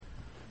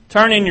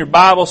Turn in your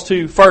Bibles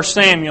to 1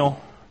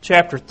 Samuel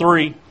chapter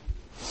 3.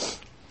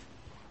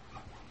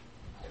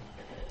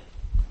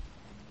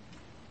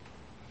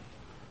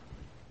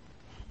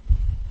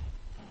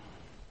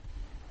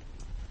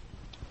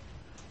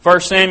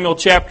 First Samuel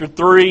chapter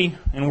 3,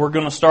 and we're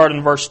going to start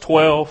in verse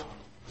 12.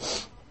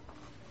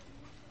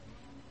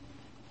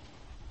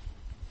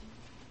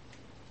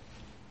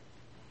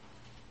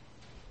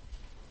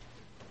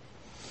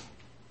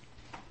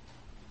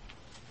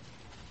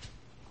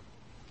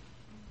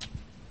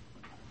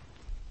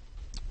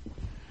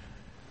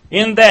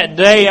 In that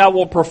day I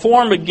will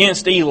perform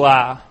against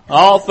Eli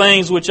all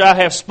things which I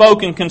have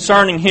spoken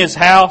concerning his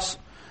house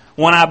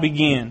when I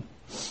begin.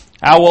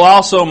 I will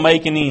also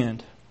make an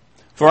end.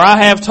 For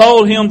I have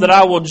told him that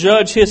I will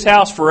judge his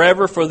house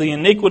forever for the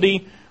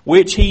iniquity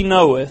which he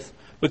knoweth,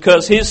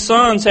 because his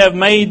sons have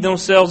made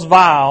themselves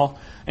vile,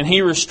 and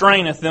he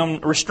restrained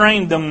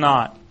them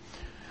not.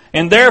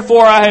 And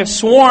therefore I have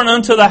sworn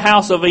unto the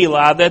house of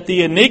Eli that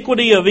the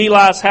iniquity of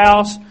Eli's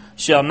house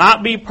shall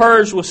not be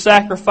purged with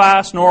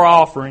sacrifice nor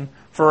offering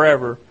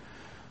forever.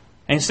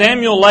 And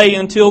Samuel lay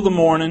until the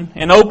morning,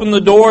 and opened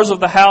the doors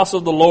of the house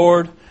of the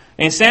Lord.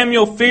 And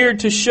Samuel feared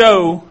to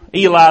show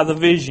Eli the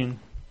vision.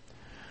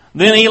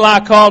 Then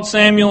Eli called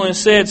Samuel and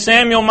said,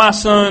 Samuel, my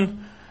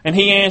son. And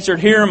he answered,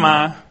 Here am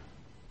I.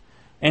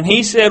 And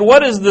he said,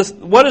 What is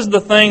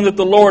the thing that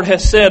the Lord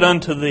has said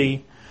unto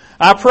thee?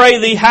 I pray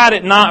thee, hide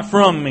it not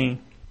from me.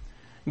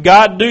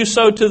 God do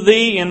so to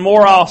thee, and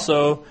more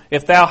also,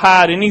 if thou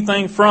hide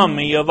anything from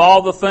me of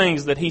all the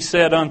things that he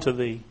said unto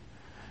thee.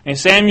 And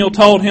Samuel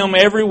told him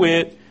every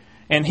whit,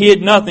 and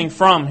hid nothing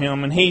from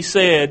him. And he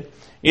said,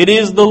 It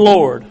is the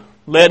Lord.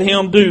 Let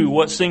him do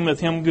what seemeth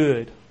him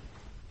good.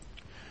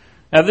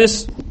 Now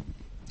this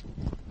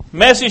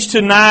message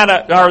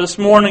tonight, or this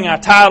morning, I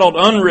titled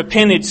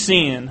Unrepented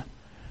Sin.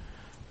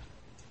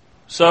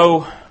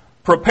 So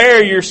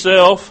prepare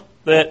yourself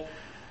that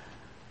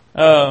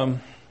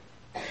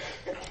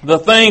the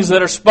things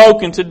that are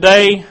spoken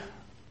today,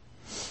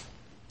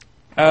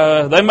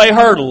 they may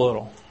hurt a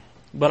little.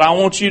 But I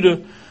want you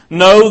to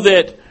know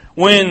that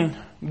when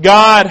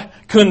God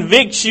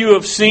convicts you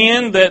of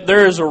sin, that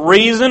there is a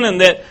reason,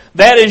 and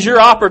that is your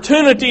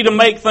opportunity to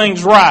make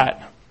things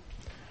right.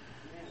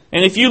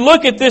 And if you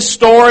look at this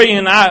story,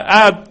 and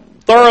I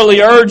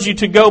thoroughly urge you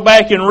to go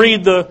back and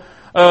read the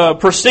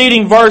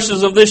preceding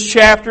verses of this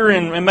chapter,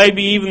 and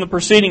maybe even the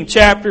preceding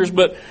chapters,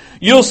 but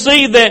you'll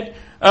see that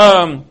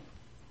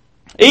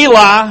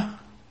Eli,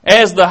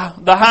 as the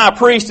high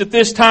priest at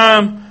this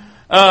time,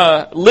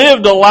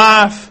 lived a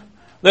life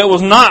that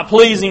was not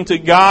pleasing to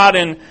God,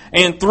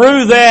 and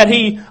through that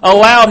he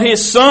allowed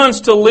his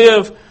sons to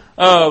live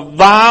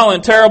vile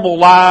and terrible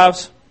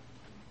lives.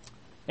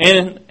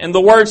 And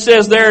the word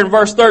says there in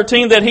verse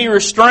 13 that he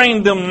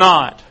restrained them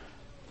not.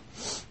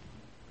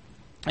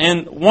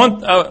 And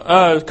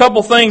a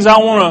couple things I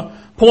want to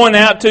point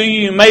out to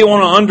you. You may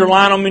want to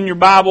underline them in your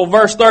Bible.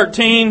 Verse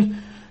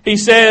 13, he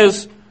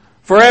says,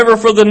 Forever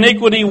for the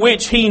iniquity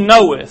which he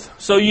knoweth.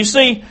 So you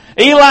see,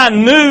 Eli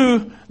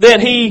knew that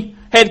he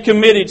had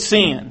committed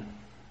sin.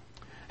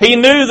 He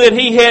knew that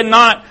he had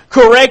not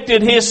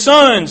corrected his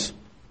sons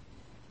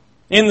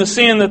in the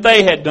sin that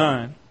they had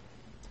done.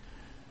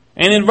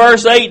 And in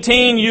verse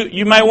 18,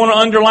 you may want to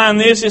underline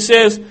this. It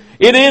says,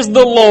 It is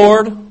the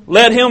Lord,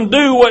 let him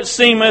do what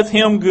seemeth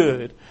him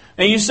good.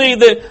 And you see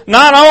that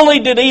not only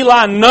did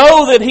Eli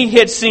know that he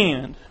had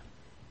sinned,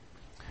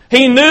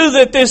 he knew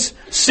that this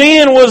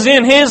sin was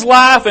in his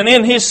life and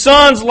in his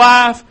son's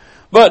life,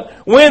 but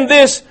when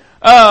this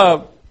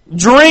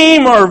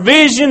dream or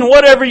vision,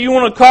 whatever you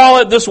want to call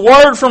it, this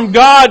word from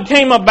God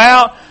came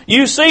about,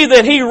 you see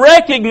that he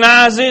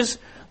recognizes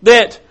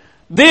that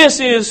this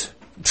is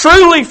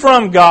truly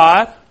from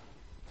God.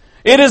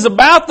 It is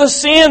about the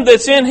sin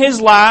that's in his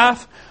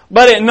life,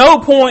 but at no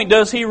point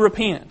does he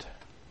repent.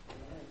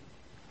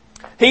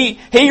 He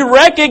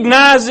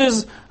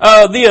recognizes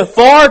the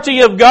authority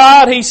of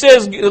God. He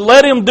says,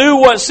 let him do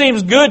what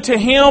seems good to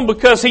him,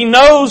 because he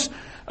knows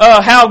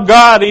how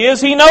God is.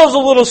 He knows a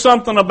little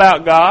something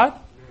about God.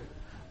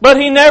 But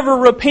he never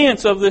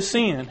repents of this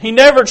sin. He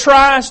never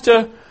tries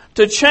to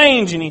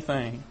change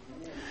anything.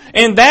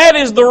 And that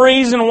is the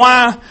reason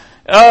why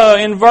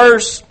in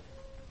verse,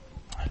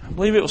 I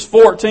believe it was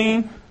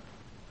 14.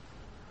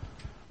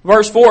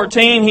 Verse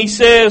 14, he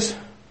says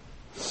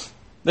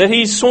that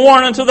he's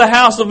sworn unto the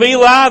house of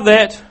Eli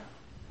that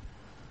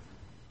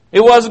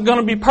it wasn't going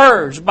to be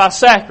purged by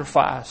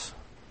sacrifice.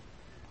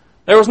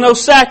 There was no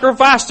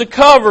sacrifice to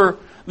cover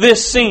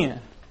this sin.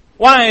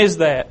 Why is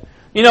that?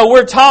 You know,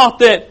 we're taught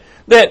that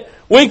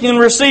we can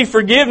receive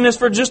forgiveness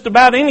for just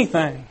about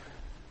anything.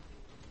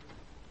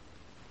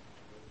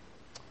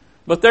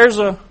 But there's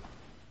a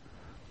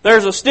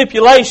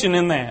stipulation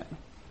in that.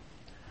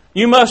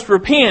 You must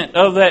repent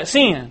of that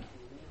sin.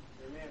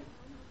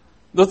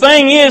 The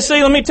thing is,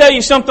 see, let me tell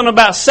you something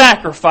about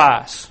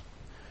sacrifice.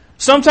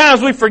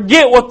 Sometimes we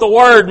forget what the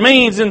word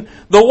means, and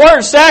the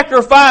word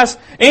sacrifice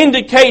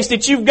indicates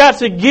that you've got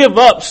to give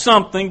up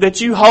something that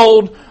you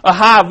hold a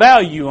high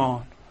value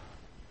on.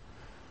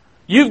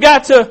 You've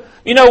got to,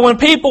 when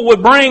people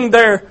would bring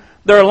their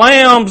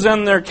lambs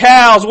and their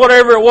cows,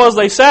 whatever it was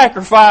they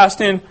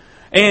sacrificed, and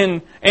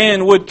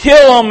would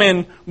kill them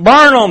and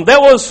burn them,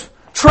 that was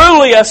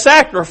truly a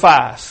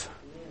sacrifice.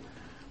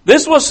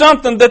 This was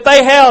something that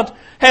they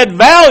had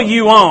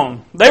value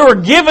on. They were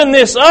giving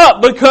this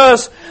up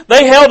because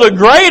they held a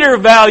greater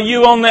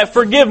value on that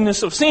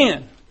forgiveness of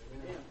sin.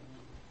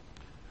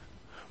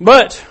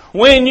 But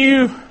when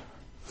you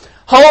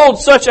hold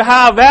such a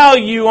high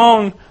value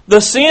on the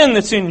sin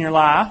that's in your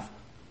life,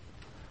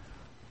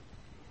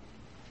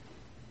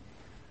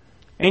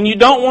 and you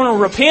don't want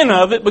to repent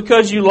of it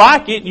because you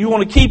like it, you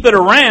want to keep it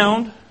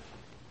around,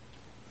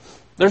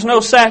 there's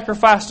no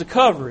sacrifice to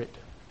cover it.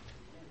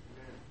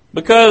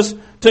 Because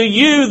to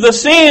you, the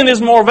sin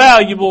is more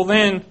valuable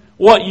than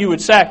what you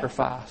would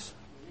sacrifice.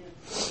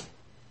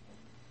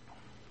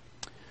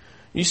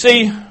 You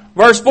see,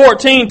 verse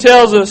 14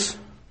 tells us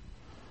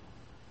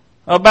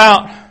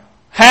about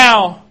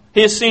how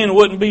his sin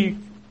wouldn't be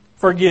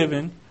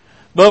forgiven.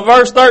 But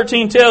verse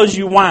 13 tells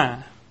you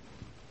why.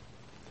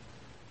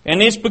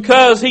 And it's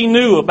because he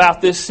knew about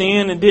this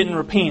sin and didn't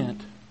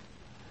repent.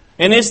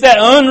 And it's that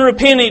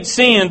unrepented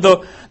sin,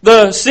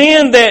 the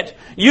sin that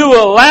you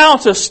allow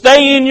to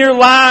stay in your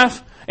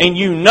life, and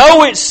you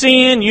know it's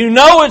sin, you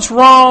know it's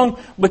wrong,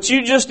 but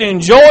you just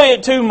enjoy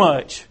it too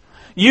much.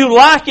 You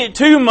like it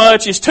too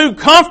much, it's too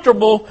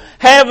comfortable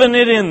having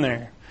it in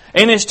there.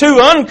 And it's too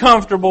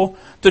uncomfortable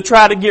to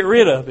try to get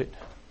rid of it.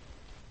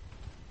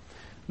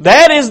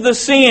 That is the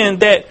sin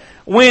that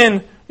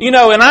when, and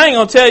I ain't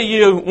going to tell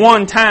you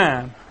one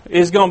time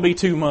is going to be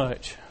too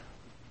much.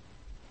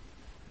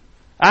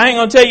 I ain't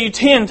going to tell you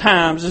 10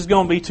 times is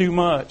going to be too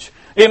much.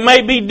 It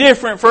may be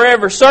different for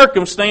every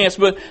circumstance,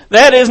 but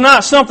that is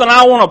not something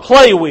I want to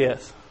play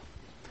with.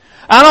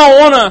 I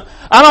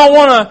don't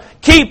want to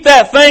keep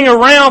that thing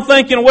around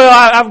thinking, well,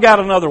 I've got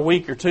another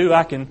week or two.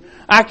 I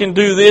can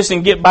do this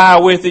and get by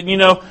with it.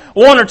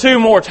 1 or 2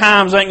 more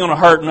times ain't going to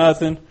hurt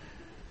nothing.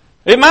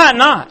 It might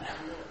not.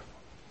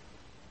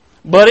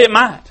 But it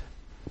might.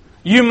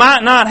 You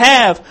might not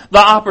have the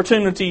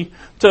opportunity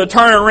to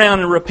turn around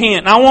and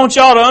repent. And I want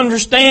y'all to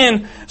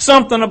understand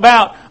something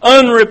about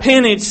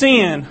unrepented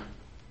sin.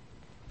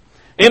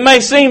 It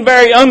may seem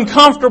very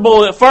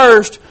uncomfortable at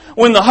first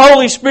when the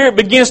Holy Spirit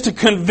begins to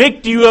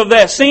convict you of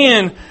that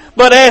sin,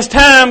 but as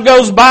time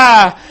goes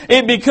by,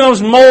 it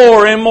becomes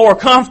more and more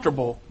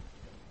comfortable.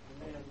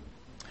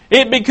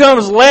 It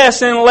becomes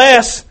less and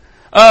less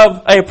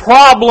of a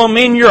problem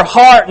in your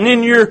heart and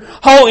in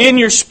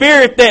your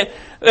spirit that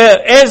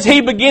as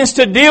He begins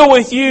to deal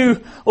with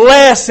you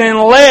less and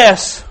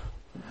less,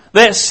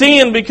 that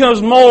sin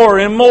becomes more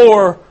and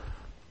more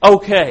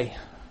okay.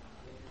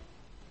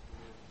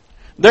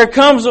 There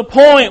comes a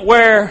point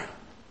where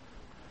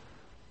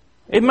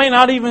it may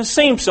not even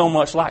seem so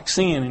much like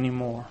sin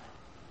anymore.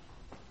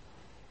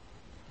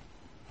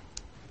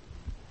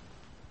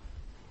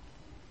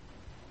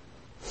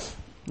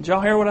 Did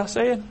y'all hear what I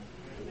said?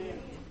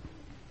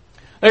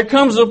 There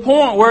comes a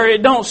point where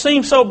it don't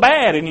seem so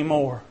bad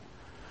anymore.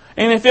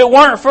 And if it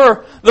weren't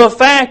for the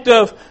fact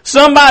of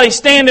somebody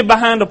standing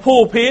behind a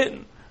pulpit,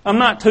 I'm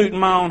not tooting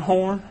my own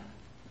horn,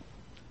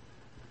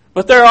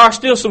 but there are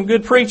still some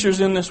good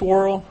preachers in this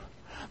world.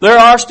 There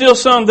are still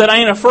some that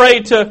ain't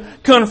afraid to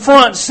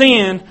confront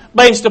sin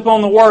based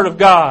upon the Word of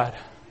God.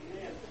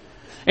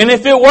 And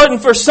if it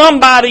wasn't for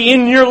somebody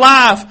in your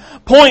life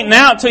pointing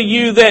out to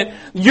you that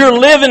you're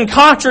living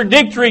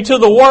contradictory to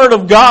the Word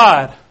of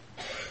God,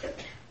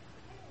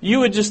 you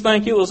would just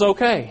think it was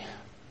okay.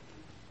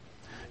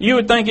 You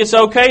would think it's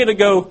okay to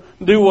go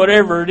do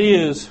whatever it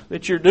is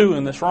that you're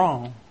doing that's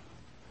wrong.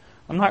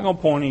 I'm not going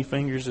to point any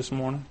fingers this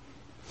morning.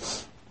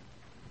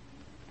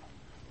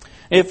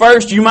 At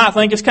first, you might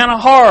think it's kind of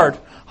hard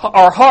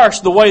or harsh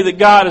the way that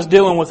God is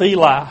dealing with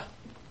Eli.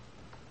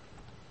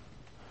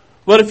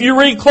 But if you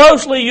read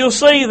closely, you'll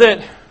see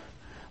that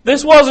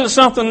this wasn't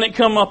something that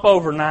come up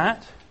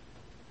overnight.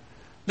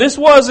 This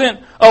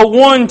wasn't a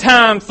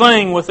one-time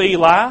thing with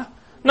Eli.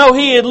 No,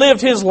 he had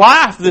lived his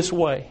life this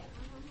way.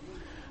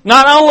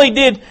 Not only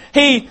did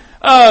he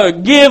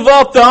give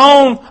up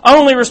the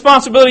only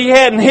responsibility he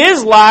had in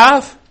his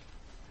life,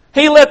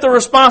 he let the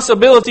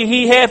responsibility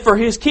he had for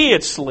his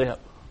kids slip.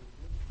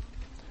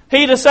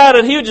 He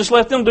decided he would just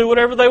let them do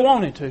whatever they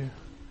wanted to.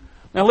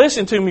 Now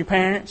listen to me,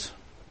 parents.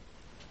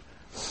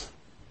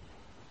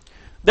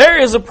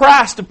 There is a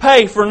price to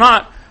pay for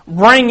not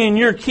bringing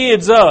your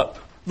kids up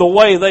the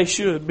way they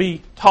should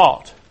be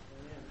taught.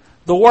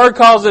 The Word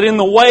calls it in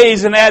the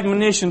ways and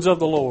admonitions of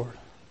the Lord.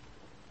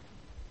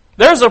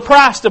 There's a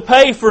price to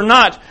pay for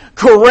not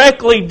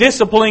correctly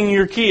disciplining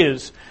your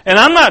kids. And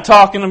I'm not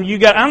talking them.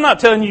 I'm not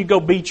telling you to go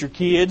beat your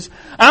kids.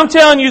 I'm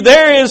telling you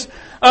there is,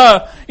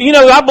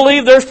 I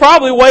believe there's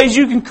probably ways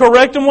you can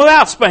correct them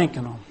without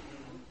spanking them.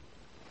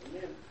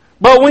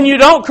 But when you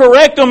don't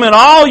correct them at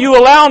all, you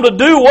allow them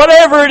to do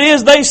whatever it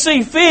is they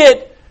see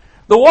fit.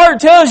 The Word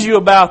tells you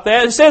about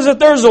that. It says that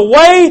there's a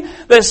way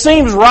that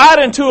seems right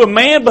unto a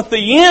man, but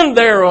the end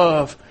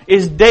thereof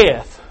is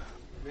death.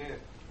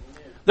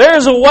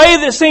 There's a way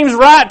that seems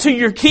right to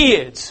your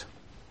kids.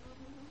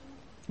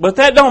 But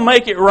that don't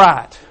make it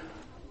right.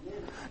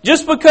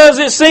 Just because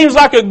it seems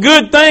like a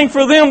good thing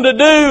for them to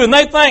do and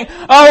they think,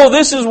 oh,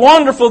 this is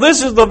wonderful,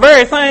 this is the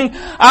very thing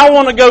I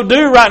want to go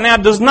do right now,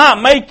 does not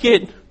make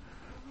it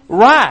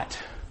right.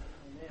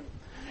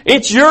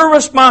 It's your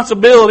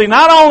responsibility,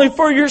 not only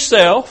for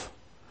yourself,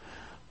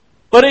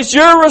 but it's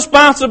your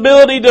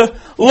responsibility to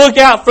look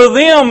out for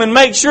them and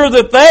make sure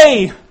that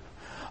they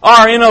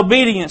are in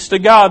obedience to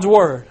God's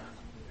Word.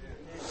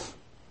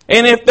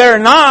 And if they're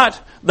not,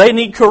 they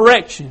need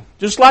correction.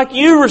 Just like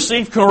you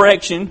receive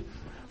correction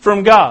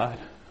from God.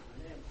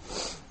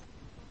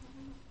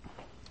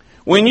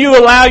 When you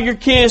allow your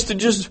kids to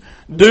just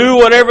do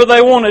whatever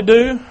they want to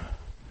do,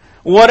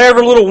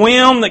 whatever little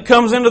whim that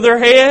comes into their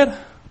head,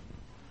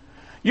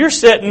 you're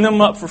setting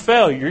them up for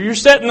failure. You're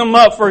setting them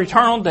up for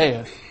eternal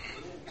death.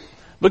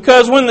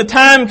 Because when the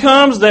time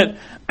comes that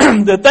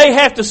that they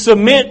have to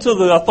submit to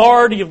the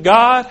authority of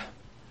God,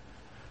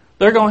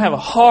 they're going to have a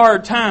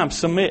hard time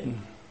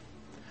submitting.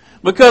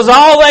 Because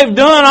all they've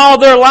done all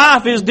their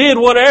life is did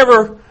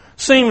whatever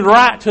seemed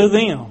right to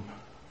them.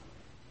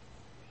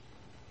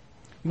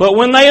 But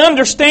when they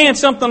understand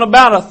something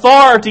about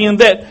authority and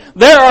that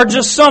there are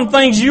just some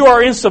things you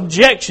are in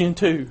subjection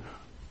to.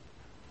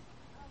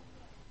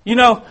 You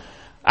know,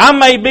 I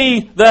may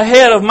be the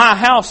head of my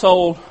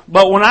household,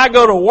 but when I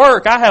go to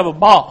work, I have a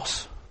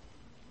boss.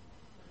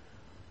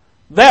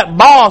 That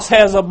boss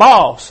has a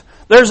boss.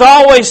 There's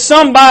always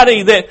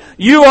somebody that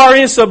you are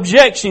in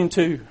subjection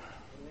to.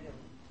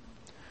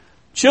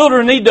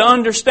 Children need to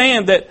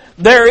understand that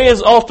there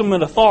is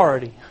ultimate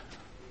authority.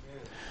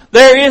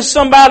 There is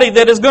somebody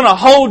that is going to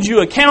hold you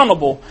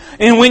accountable.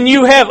 And when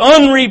you have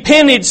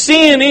unrepented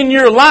sin in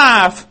your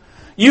life,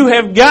 you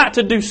have got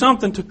to do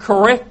something to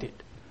correct it.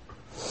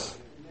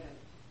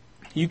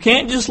 You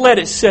can't just let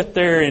it sit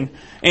there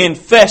and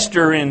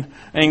fester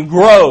and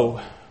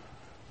grow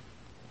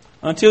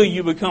until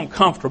you become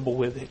comfortable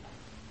with it.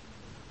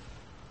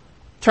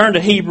 Turn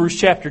to Hebrews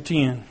chapter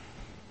 10.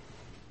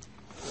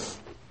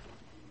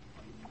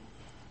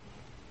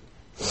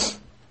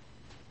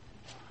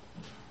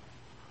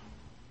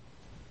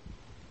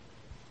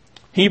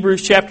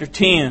 Hebrews chapter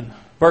 10,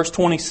 verse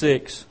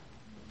 26.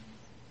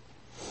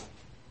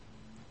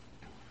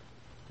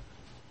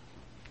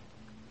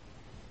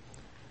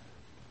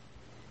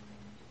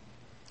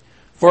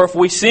 For if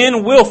we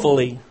sin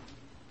willfully,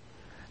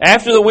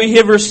 after that we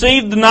have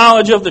received the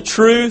knowledge of the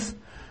truth,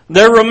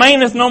 there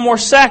remaineth no more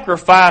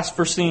sacrifice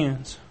for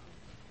sins.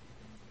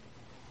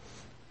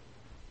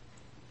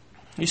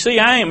 You see,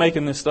 I ain't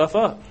making this stuff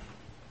up.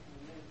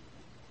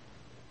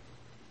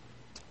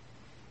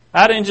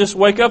 I didn't just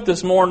wake up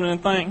this morning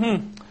and think, I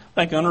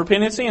think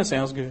unrepentant sin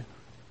sounds good.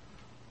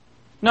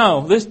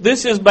 No,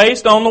 this is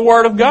based on the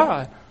Word of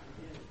God.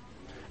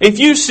 If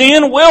you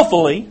sin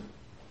willfully,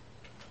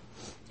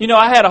 you know,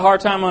 I had a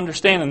hard time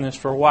understanding this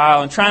for a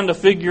while and trying to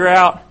figure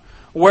out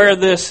where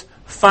this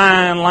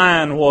fine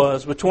line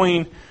was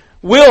between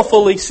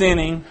willfully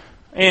sinning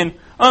and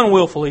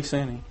unwillfully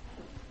sinning.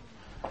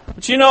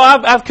 But you know,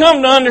 I've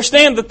come to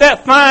understand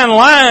that fine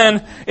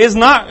line is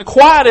not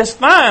quite as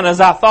fine as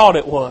I thought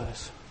it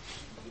was.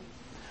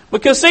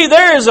 Because see,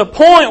 there is a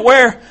point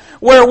where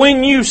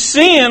when you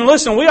sin,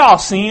 listen, we all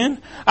sin.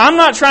 I'm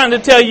not trying to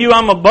tell you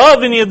I'm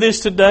above any of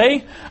this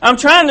today. I'm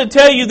trying to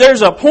tell you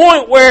there's a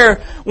point where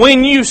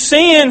when you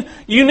sin,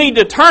 you need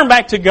to turn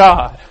back to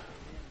God.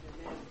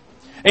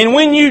 And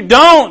when you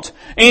don't,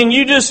 and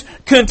you just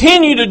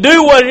continue to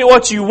do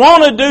what you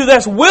want to do,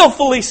 that's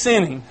willfully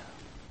sinning.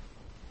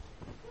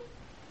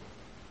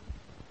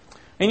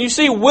 And you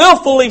see,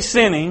 willfully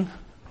sinning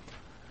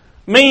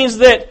means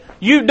that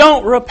you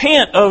don't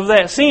repent of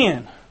that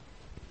sin.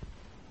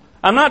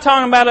 I'm not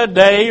talking about a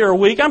day or a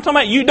week. I'm talking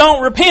about you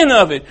don't repent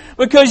of it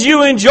because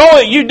you enjoy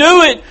it. You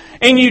do it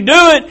and you do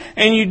it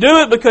and you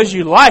do it because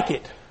you like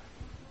it.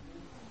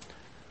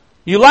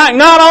 You like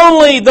not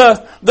only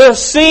the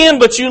sin,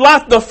 but you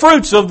like the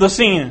fruits of the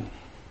sin.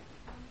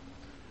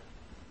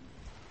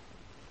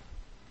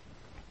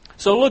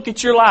 So look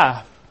at your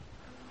life.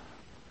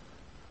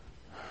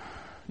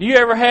 Do you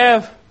ever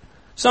have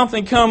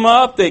something come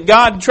up that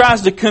God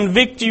tries to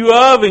convict you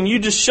of and you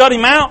just shut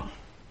Him out?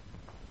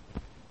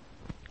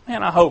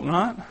 Man, I hope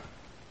not.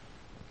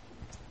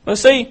 But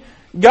see,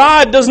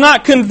 God does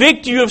not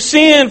convict you of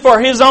sin for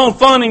His own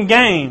fun and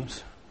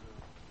games.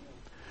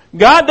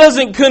 God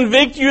doesn't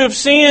convict you of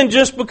sin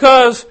just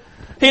because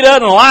He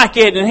doesn't like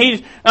it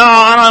and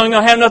I'm not going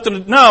to have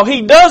nothing to... No,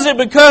 He does it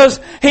because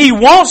He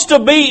wants to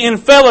be in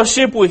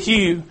fellowship with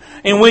you.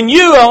 And when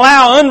you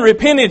allow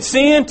unrepented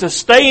sin to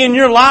stay in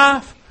your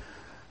life,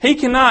 He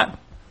cannot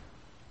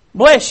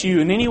bless you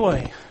in any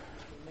way.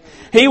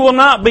 He will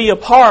not be a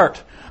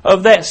part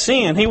of that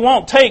sin. He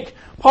won't take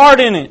part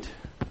in it.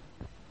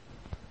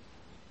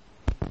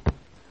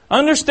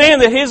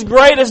 Understand that His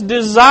greatest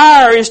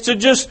desire is to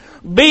just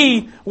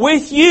be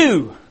with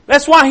you.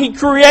 That's why He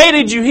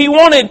created you. He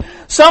wanted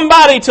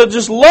somebody to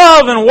just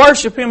love and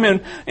worship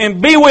Him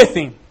and be with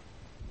Him.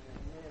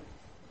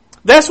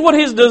 That's what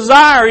His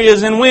desire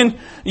is. And when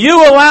you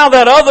allow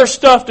that other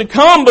stuff to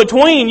come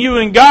between you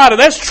and God,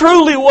 that's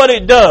truly what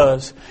it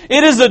does.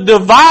 It is a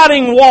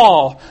dividing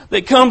wall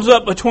that comes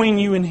up between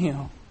you and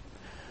Him.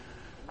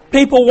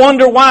 People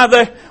wonder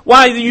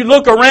why you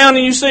look around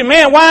and you say,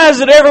 man, why is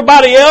it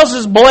everybody else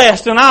is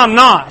blessed and I'm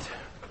not?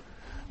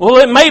 Well,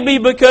 it may be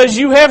because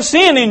you have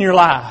sin in your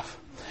life.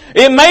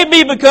 It may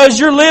be because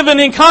you're living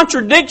in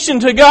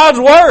contradiction to God's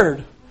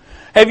Word.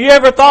 Have you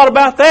ever thought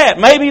about that?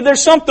 Maybe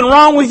there's something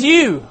wrong with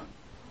you.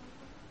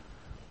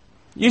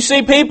 You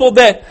see people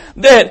that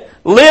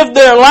live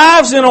their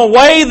lives in a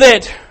way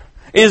that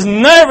is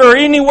never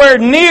anywhere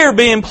near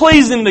being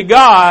pleasing to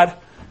God,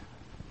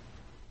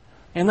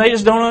 and they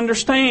just don't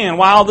understand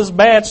why all this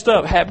bad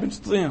stuff happens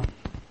to them.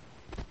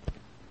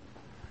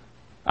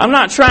 I'm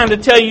not trying to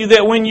tell you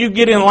that when you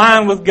get in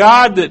line with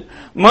God that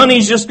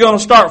money's just going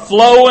to start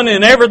flowing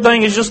and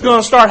everything is just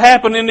going to start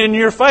happening in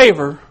your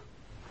favor.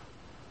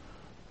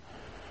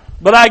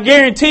 But I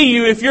guarantee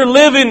you, if you're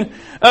living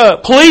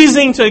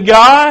pleasing to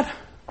God,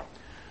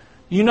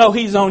 you know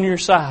He's on your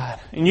side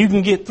and you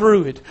can get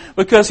through it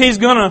because He's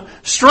going to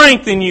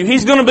strengthen you.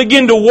 He's going to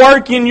begin to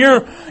work in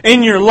your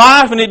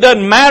life, and it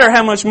doesn't matter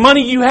how much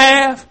money you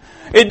have.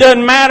 It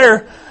doesn't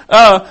matter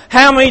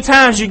how many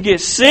times you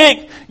get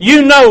sick.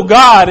 You know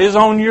God is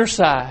on your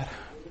side.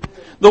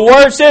 The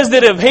Word says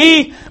that if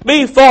He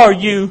be for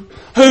you,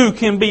 who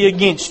can be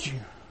against you?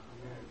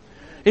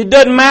 It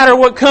doesn't matter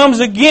what comes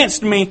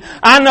against me.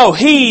 I know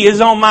He is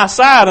on my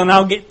side and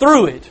I'll get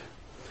through it.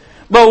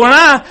 But when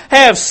I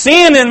have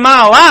sin in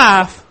my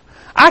life,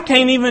 I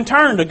can't even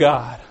turn to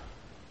God.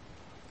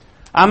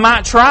 I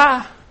might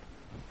try,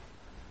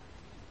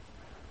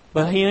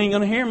 but He ain't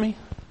going to hear me.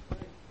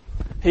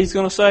 He's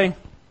going to say,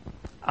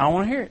 I don't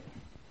want to hear it.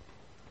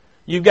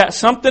 You've got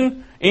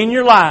something in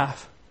your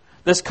life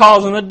that's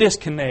causing a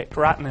disconnect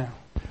right now.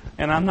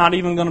 And I'm not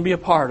even going to be a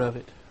part of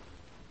it.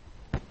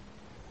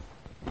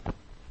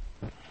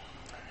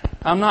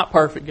 I'm not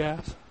perfect,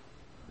 guys.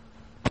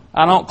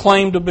 I don't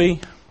claim to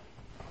be.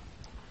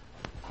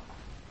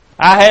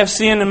 I have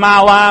sin in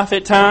my life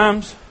at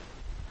times.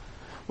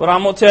 But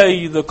I'm going to tell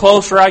you, the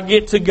closer I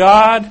get to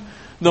God,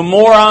 the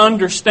more I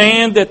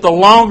understand that the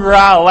longer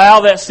I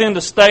allow that sin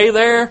to stay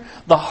there,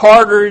 the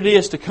harder it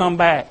is to come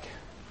back.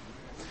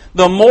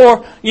 The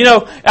more,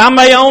 I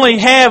may only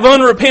have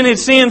unrepented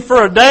sin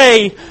for a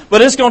day, but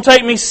it's going to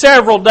take me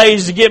several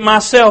days to get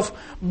myself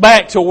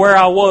back to where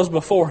I was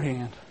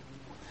beforehand.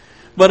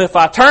 But if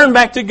I turn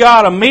back to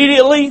God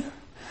immediately,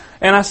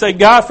 and I say,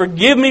 God,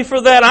 forgive me for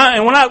that.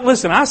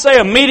 I say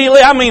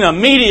immediately, I mean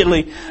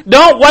immediately.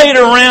 Don't wait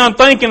around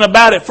thinking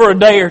about it for a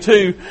day or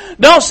two.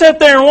 Don't sit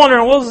there and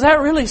wondering, well, is that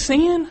really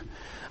sin?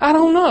 I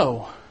don't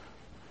know.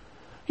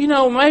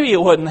 Maybe it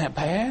wasn't that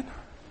bad.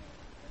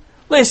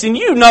 Listen,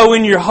 you know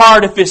in your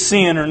heart if it's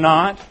sin or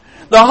not.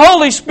 The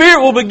Holy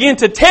Spirit will begin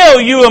to tell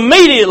you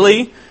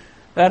immediately,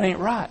 that ain't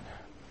right.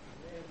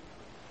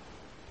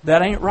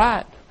 That ain't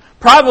right.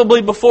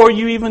 Probably before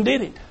you even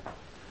did it.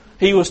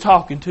 He was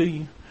talking to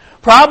you.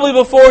 Probably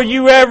before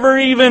you ever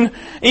even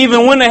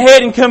went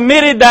ahead and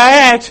committed the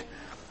act,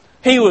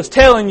 He was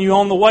telling you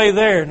on the way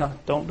there, no,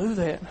 don't do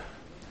that.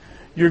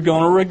 You're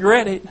going to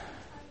regret it.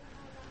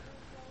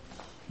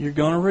 You're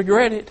going to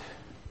regret it.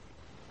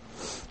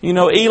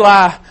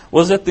 Eli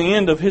was at the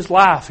end of his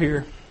life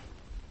here.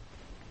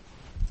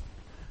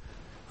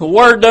 The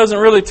Word doesn't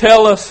really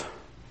tell us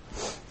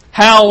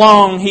how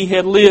long he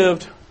had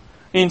lived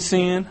in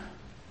sin.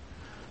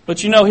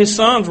 But his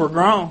sons were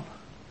grown.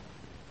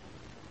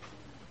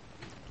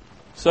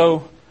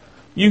 So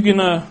you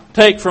can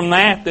take from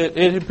that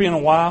it had been a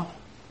while.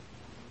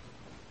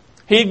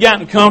 He had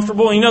gotten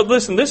comfortable.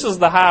 Listen, this is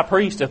the high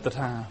priest at the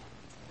time.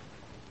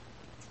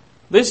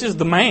 This is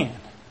the man.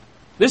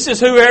 This is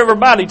who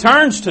everybody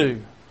turns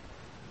to.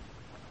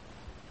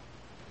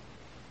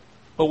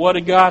 But what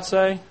did God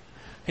say?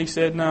 He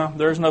said, no,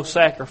 there's no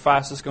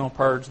sacrifice that's going to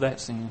purge that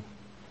sin.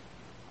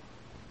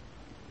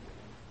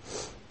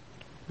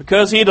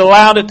 Because He'd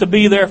allowed it to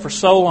be there for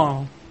so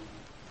long.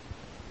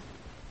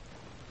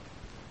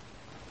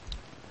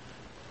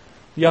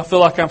 Y'all feel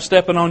like I'm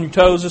stepping on your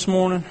toes this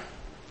morning?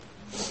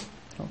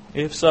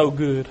 If so,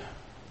 good.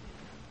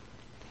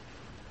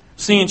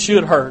 Sin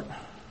should hurt.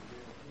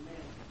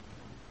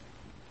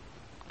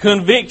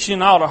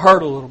 Conviction ought to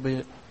hurt a little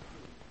bit.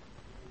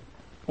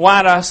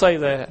 Why do I say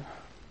that?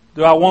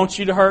 Do I want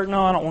you to hurt?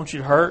 No, I don't want you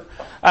to hurt.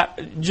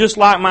 Just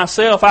like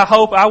myself,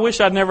 I wish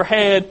I'd never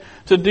had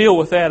to deal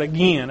with that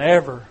again,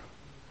 ever.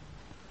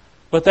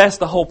 But that's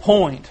the whole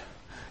point.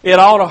 It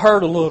ought to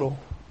hurt a little.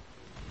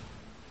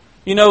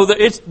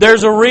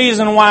 There's a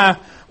reason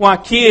why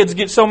kids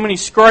get so many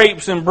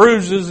scrapes and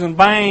bruises and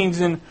bangs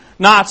and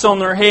knots on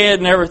their head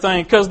and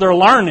everything, because they're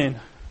learning.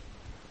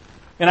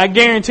 And I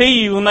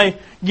guarantee you, when they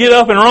get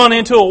up and run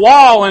into a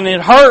wall and it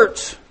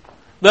hurts,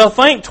 they'll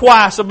think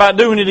twice about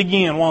doing it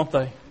again, won't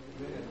they?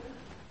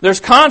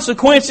 There's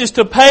consequences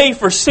to pay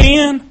for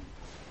sin.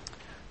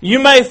 You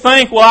may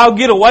think, well, I'll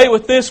get away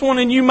with this one,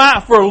 and you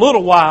might for a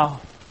little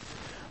while.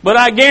 But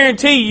I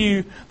guarantee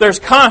you, there's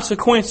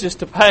consequences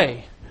to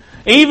pay.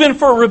 Even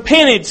for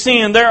repented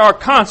sin, there are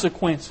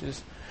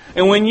consequences.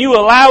 And when you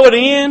allow it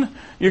in,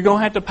 you're going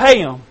to have to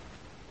pay them.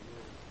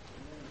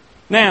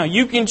 Now,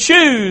 you can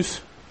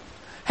choose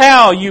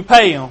how you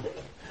pay them.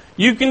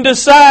 You can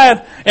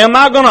decide, am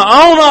I going to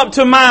own up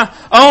to my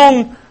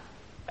own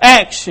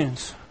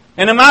actions?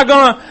 And am I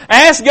going to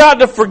ask God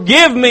to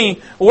forgive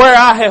me where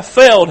I have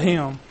failed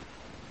Him?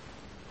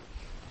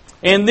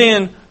 And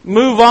then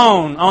move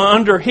on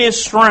under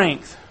His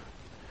strength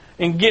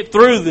and get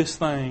through this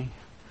thing?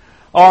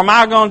 Or am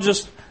I going to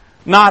just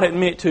not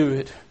admit to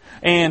it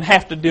and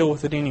have to deal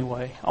with it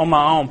anyway on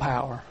my own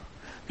power?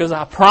 Because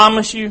I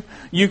promise you,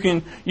 you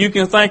can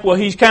think, well,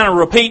 he's kind of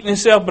repeating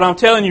himself, but I'm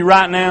telling you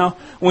right now,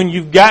 when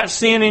you've got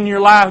sin in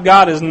your life,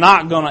 God is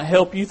not going to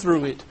help you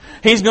through it.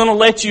 He's going to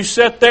let you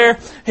sit there.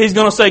 He's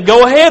going to say,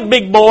 go ahead,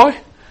 big boy.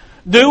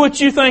 Do what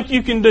you think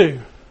you can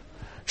do.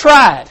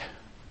 Try it.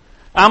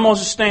 I'm going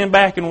to stand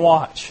back and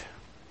watch.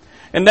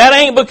 And that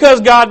ain't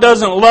because God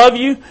doesn't love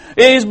you.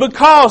 It is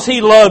because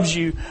He loves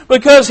you.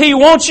 Because He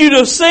wants you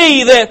to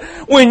see that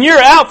when you're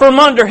out from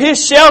under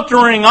His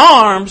sheltering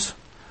arms,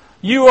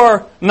 you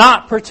are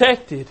not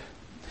protected.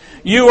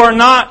 You are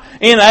not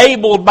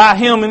enabled by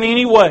Him in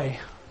any way.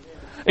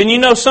 And you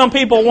know, some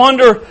people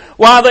wonder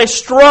why they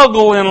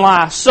struggle in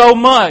life so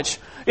much.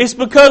 It's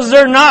because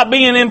they're not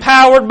being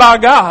empowered by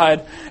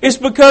God. It's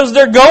because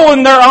they're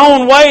going their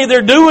own way.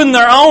 They're doing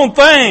their own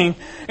thing.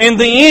 And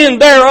the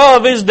end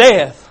thereof is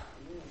death.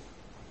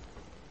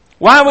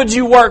 Why would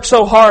you work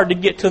so hard to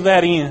get to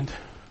that end?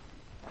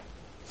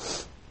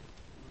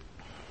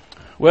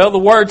 Well, the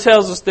Word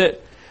tells us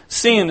that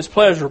sin is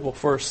pleasurable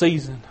for a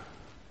season.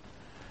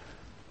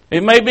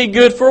 It may be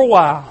good for a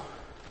while,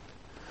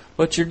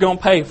 but you're going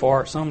to pay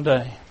for it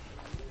someday.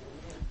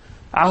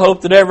 I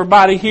hope that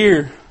everybody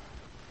here,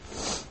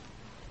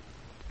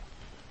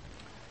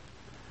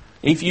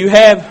 if you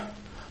have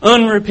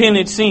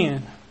unrepented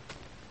sin,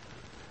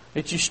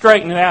 that you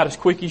straighten it out as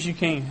quick as you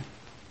can.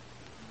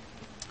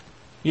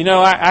 You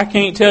know, I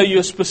can't tell you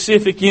a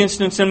specific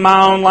instance in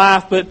my own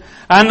life, but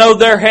I know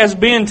there has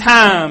been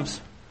times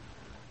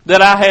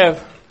that I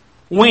have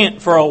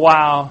went for a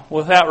while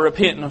without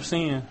repenting of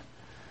sin.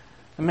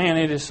 And man,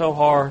 it is so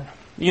hard.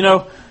 You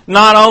know,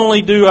 not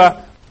only do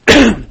I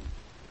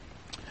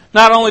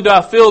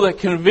feel that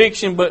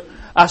conviction, but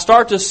I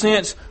start to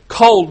sense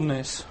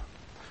coldness.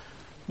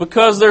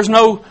 Because there's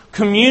no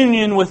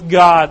communion with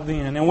God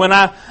then. And when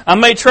I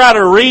may try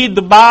to read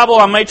the Bible,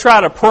 I may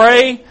try to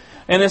pray,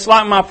 and it's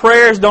like my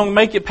prayers don't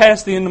make it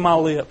past the end of my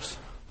lips.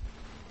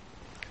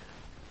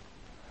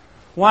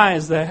 Why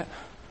is that?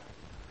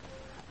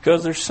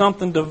 Because there's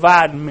something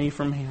dividing me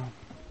from Him.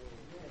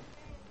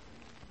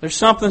 There's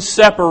something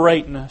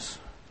separating us.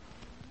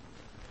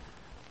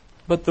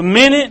 But the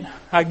minute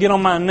I get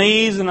on my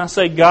knees and I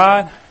say,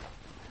 God,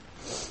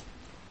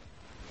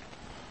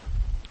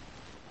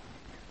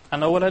 I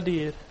know what I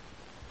did.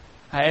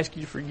 I ask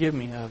you to forgive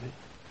me of it.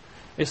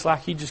 It's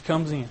like He just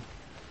comes in.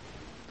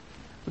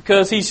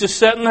 Because He's just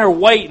sitting there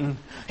waiting.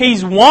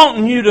 He's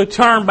wanting you to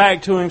turn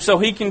back to Him so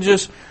He can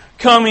just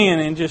come in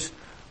and just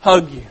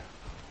hug you.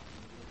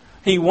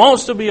 He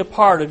wants to be a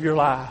part of your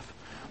life.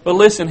 But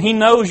listen, He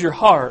knows your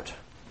heart.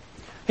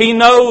 He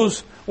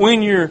knows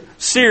when you're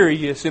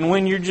serious and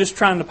when you're just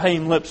trying to pay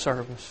Him lip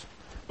service.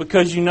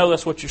 Because you know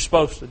that's what you're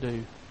supposed to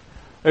do.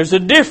 There's a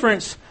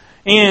difference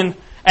in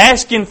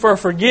asking for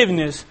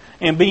forgiveness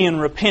and being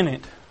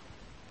repentant.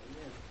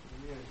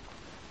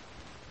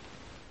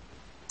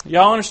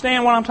 Y'all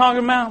understand what I'm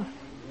talking about?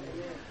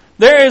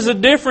 There is a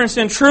difference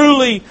in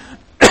truly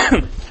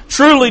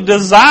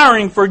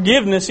desiring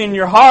forgiveness in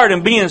your heart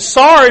and being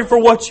sorry for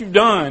what you've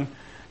done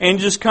and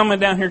just coming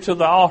down here to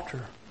the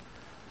altar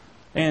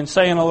and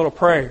saying a little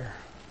prayer.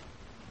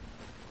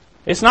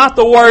 It's not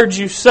the words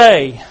you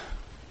say.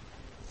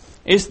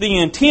 It's the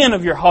intent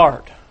of your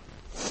heart.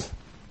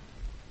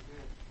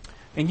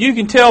 And you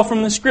can tell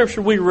from the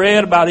scripture we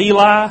read about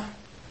Eli,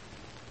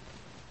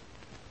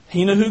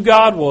 he knew who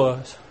God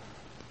was.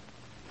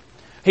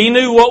 He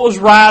knew what was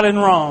right and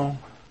wrong.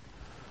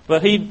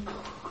 But he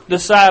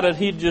decided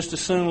he'd just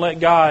as soon let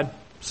God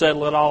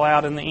settle it all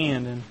out in the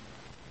end.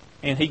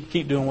 And he could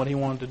keep doing what he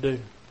wanted to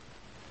do.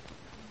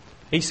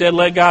 He said,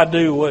 let God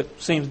do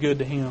what seems good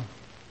to Him.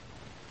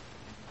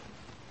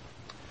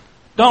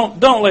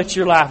 Don't let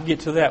your life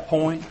get to that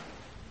point.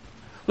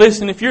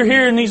 Listen, if you're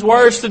hearing these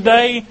words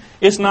today,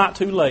 it's not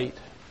too late.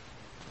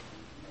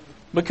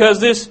 Because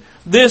this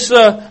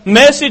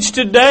message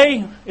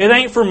today, it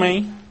ain't for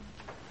me.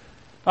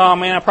 Oh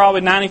man,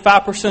 probably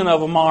 95%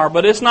 of them are,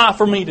 but it's not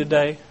for me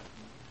today.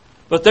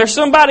 But there's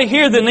somebody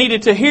here that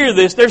needed to hear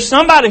this. There's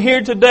somebody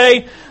here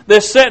today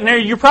that's sitting there,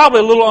 you're probably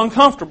a little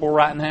uncomfortable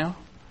right now.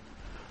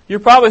 You're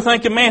probably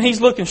thinking, man,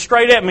 he's looking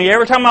straight at me.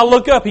 Every time I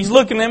look up, he's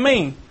looking at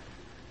me.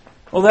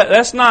 Well,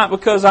 that's not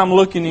because I'm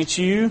looking at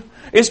you.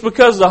 It's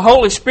because the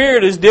Holy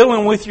Spirit is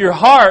dealing with your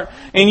heart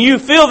and you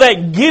feel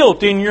that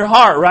guilt in your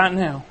heart right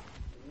now.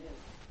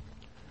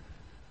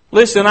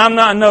 Listen, I'm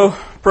not no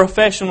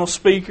professional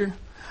speaker.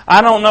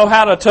 I don't know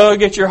how to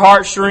tug at your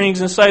heartstrings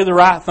and say the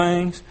right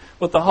things,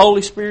 but the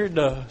Holy Spirit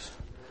does.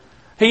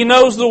 He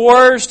knows the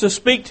words to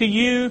speak to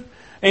you.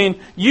 And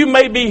you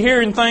may be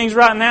hearing things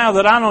right now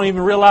that I don't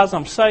even realize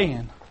I'm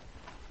saying,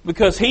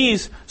 because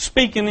He's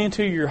speaking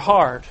into your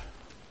heart.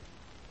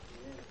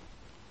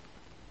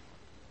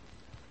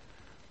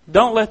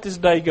 Don't let this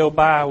day go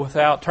by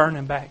without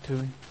turning back to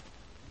Him.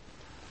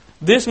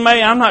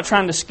 I'm not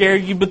trying to scare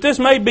you, but this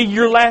may be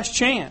your last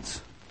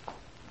chance.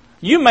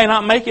 You may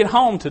not make it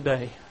home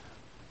today.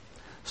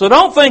 So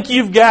don't think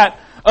you've got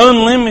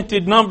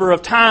unlimited number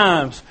of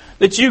times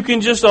that you can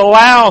just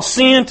allow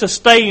sin to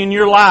stay in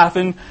your life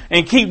and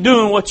keep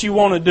doing what you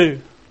want to do.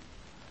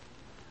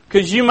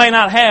 Because you may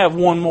not have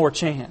one more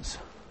chance.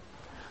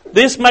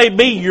 This may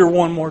be your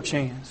one more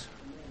chance.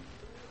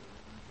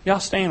 Y'all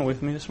stand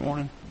with me this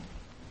morning.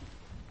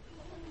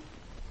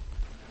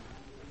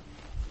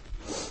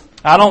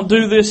 I don't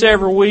do this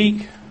every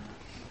week,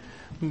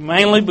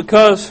 mainly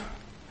because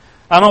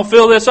I don't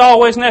feel that's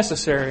always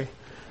necessary.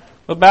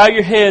 But bow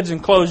your heads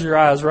and close your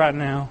eyes right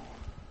now.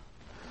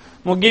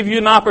 I'm going to give you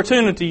an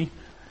opportunity.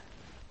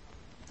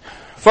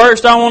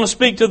 First, I want to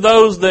speak to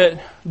those that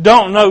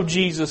don't know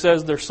Jesus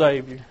as their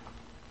Savior.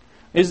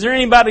 Is there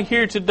anybody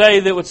here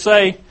today that would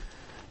say,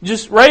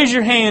 just raise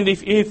your hand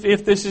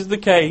if this is the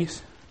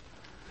case.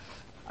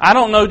 I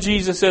don't know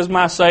Jesus as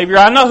my Savior.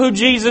 I know who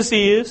Jesus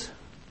is,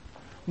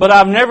 but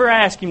I've never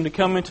asked Him to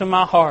come into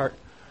my heart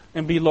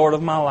and be Lord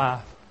of my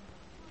life.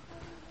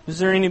 Is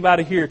there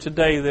anybody here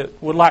today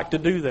that would like to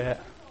do that?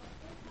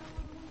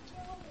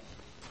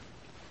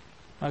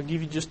 I'll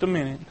give you just a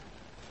minute.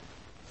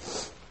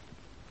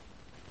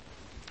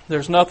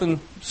 There's nothing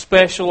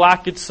special I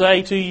could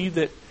say to you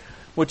that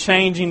would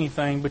change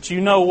anything, but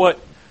you know what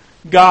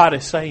God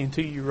is saying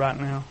to you right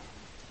now.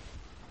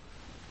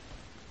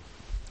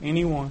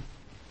 Anyone?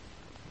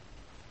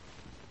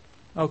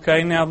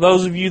 Okay, now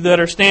those of you that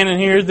are standing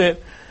here that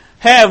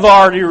have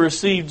already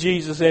received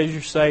Jesus as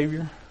your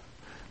Savior,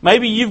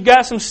 maybe you've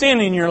got some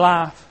sin in your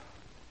life,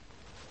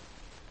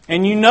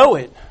 and you know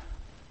it.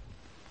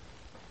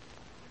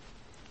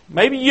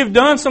 Maybe you've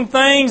done some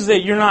things that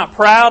you're not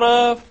proud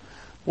of.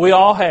 We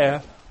all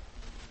have.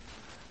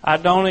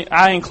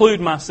 I include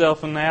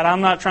myself in that.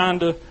 I'm not trying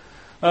to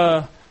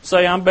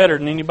say I'm better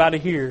than anybody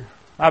here.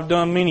 I've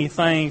done many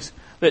things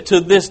that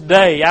to this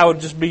day I would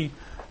just be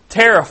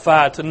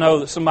terrified to know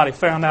that somebody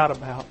found out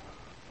about.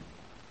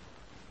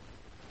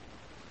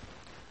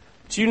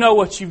 But you know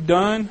what you've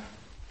done,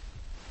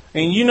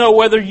 and you know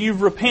whether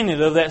you've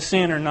repented of that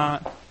sin or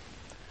not.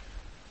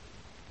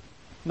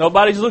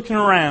 Nobody's looking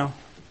around.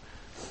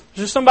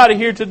 There's somebody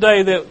here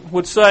today that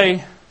would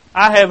say,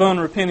 I have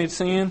unrepented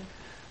sin,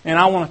 and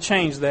I want to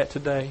change that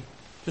today.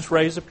 Just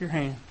raise up your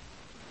hand.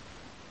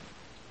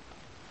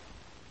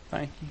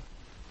 Thank you.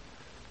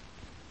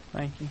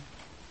 Thank you.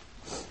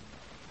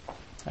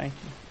 Thank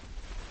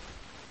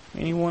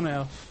you. Anyone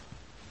else?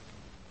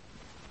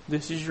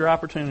 This is your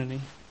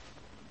opportunity.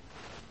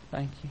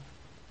 Thank you.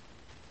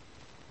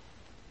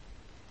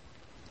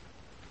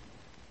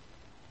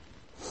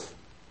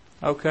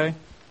 Okay.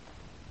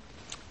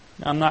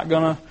 I'm not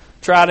going to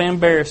try to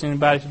embarrass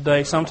anybody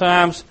today.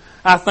 Sometimes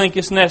I think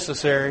it's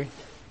necessary.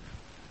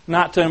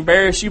 Not to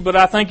embarrass you, but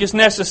I think it's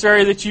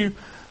necessary that you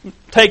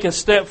take a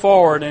step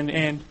forward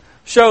and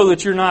show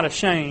that you're not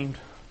ashamed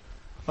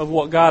of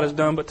what God has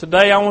done. But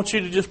today I want you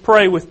to just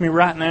pray with me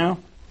right now.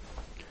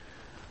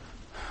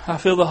 I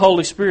feel the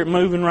Holy Spirit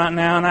moving right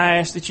now, and I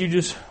ask that you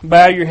just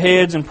bow your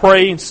heads and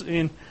pray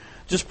and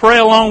just pray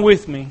along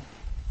with me.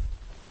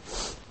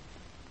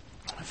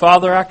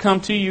 Father, I come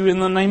to you in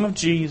the name of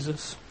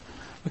Jesus,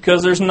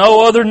 because there's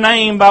no other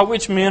name by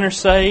which men are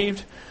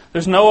saved.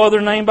 There's no other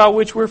name by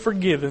which we're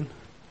forgiven.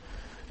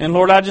 And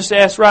Lord, I just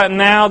ask right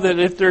now that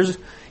if there's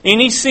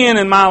any sin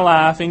in my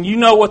life, and you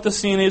know what the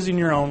sin is in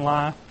your own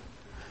life,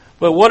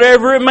 but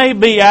whatever it may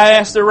be, I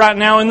ask that right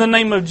now in the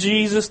name of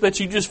Jesus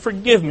that you just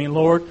forgive me,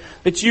 Lord.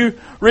 That you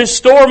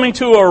restore me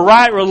to a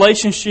right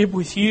relationship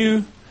with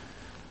you.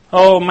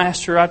 Oh,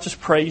 Master, I just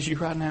praise you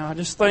right now. I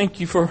just thank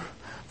you for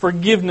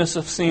forgiveness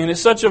of sin.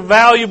 It's such a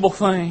valuable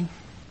thing.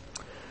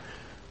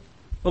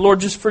 But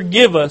Lord, just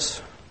forgive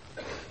us.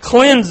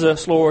 Cleanse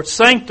us, Lord.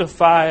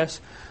 Sanctify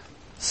us.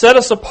 Set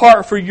us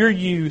apart for your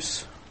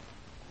use.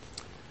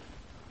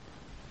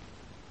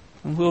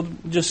 And we'll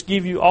just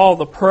give you all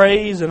the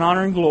praise and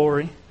honor and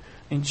glory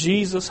in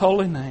Jesus'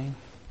 holy name.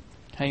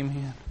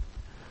 Amen.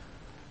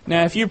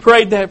 Now, if you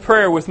prayed that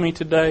prayer with me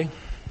today,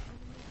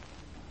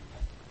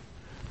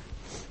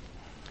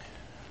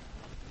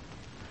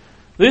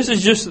 this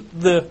is just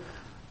the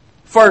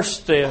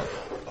first step.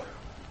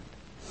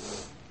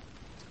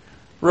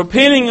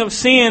 Repenting of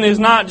sin is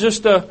not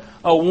just a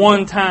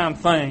one-time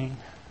thing.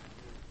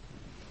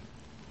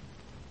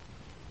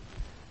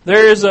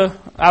 There is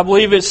I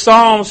believe it's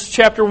Psalms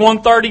chapter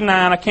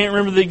 139. I can't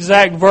remember the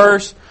exact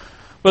verse,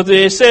 but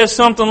it says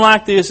something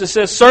like this. It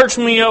says, "Search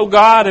me, O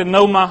God, and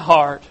know my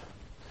heart.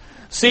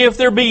 See if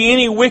there be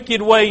any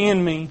wicked way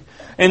in me,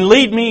 and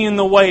lead me in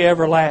the way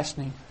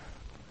everlasting."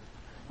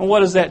 And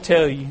what does that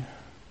tell you?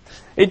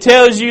 It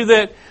tells you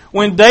that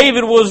when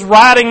David was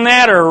writing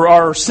that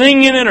or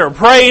singing it or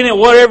praying it,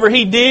 whatever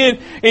he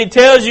did, it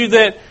tells you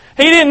that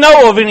He didn't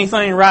know of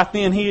anything right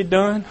then he had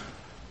done.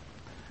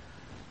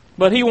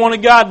 But he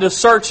wanted God to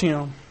search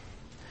him.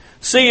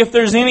 See if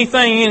there's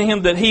anything in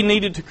him that he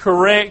needed to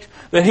correct,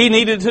 that he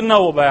needed to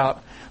know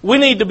about. We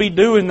need to be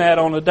doing that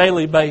on a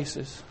daily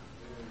basis.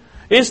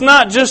 It's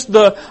not just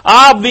the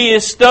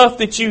obvious stuff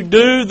that you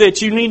do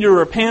that you need to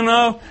repent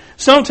of.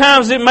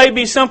 Sometimes it may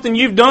be something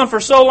you've done for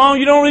so long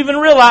you don't even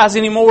realize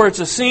anymore it's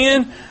a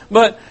sin.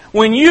 But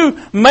when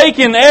you make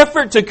an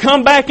effort to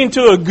come back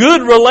into a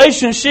good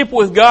relationship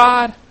with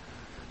God,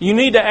 you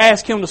need to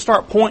ask Him to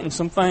start pointing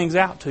some things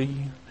out to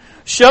you.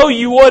 Show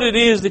you what it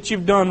is that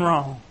you've done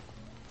wrong.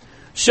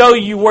 Show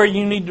you where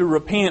you need to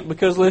repent,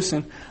 because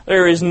listen,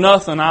 there is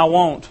nothing I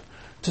want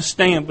to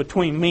stand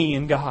between me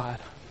and God.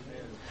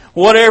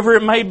 Whatever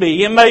it may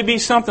be. It may be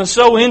something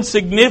so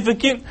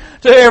insignificant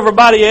to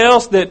everybody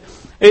else that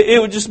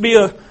it would just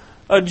be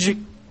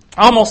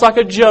almost like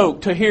a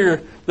joke to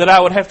hear that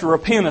I would have to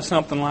repent of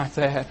something like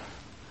that.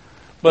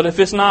 But if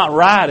it's not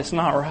right, it's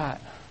not right.